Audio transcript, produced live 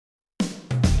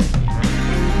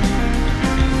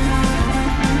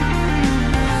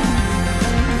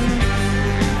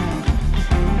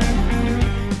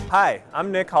Hi,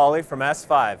 I'm Nik Holley from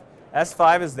S-5.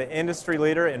 S-5 is the industry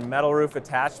leader in metal roof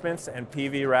attachments and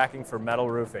PV racking for metal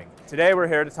roofing. Today we're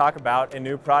here to talk about a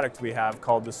new product we have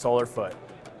called the Solar Foot.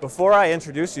 Before I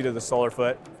introduce you to the Solar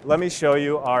Foot, let me show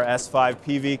you our S-5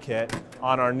 PV kit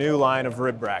on our new line of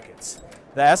rib brackets.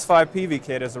 The S-5 PV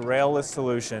kit is a railless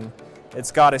solution.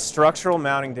 It's got a structural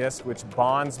mounting disc which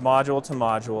bonds module to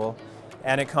module,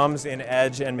 and it comes in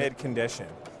edge and mid condition.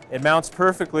 It mounts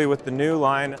perfectly with the new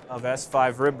line of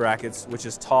S-5 rib brackets, which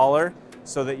is taller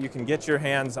so that you can get your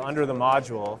hands under the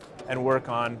module and work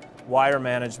on wire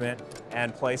management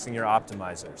and placing your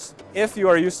optimizers. If you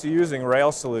are used to using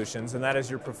rail solutions, and that is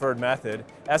your preferred method,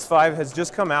 S-5 has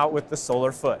just come out with the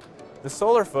Solar Foot. The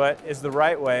Solar Foot is the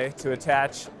right way to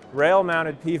attach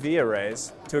rail-mounted PV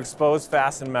arrays to exposed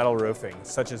fastened metal roofing,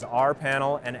 such as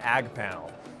R-panel and AG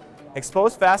panel.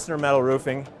 Exposed fastener metal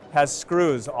roofing has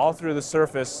screws all through the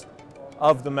surface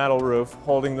of the metal roof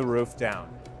holding the roof down.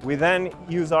 We then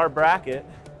use our bracket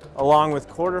along with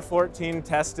quarter 14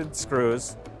 tested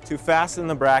screws to fasten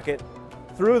the bracket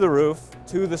through the roof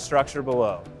to the structure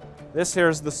below. This here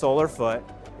is the Solar Foot.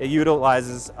 It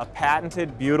utilizes a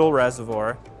patented butyl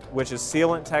reservoir, which is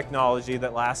sealant technology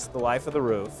that lasts the life of the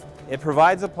roof. It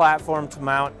provides a platform to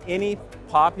mount any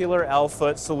popular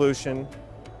L-foot solution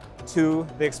to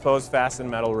the exposed fastened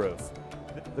metal roof.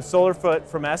 The Solar Foot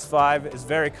from S-5 is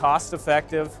very cost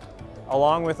effective.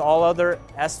 Along with all other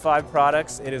S-5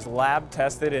 products, it is lab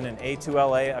tested in an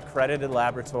A2LA accredited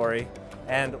laboratory,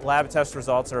 and lab test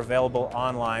results are available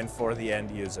online for the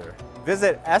end user.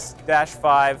 Visit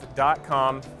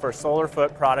s-5.com for Solar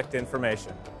Foot product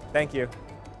information. Thank you.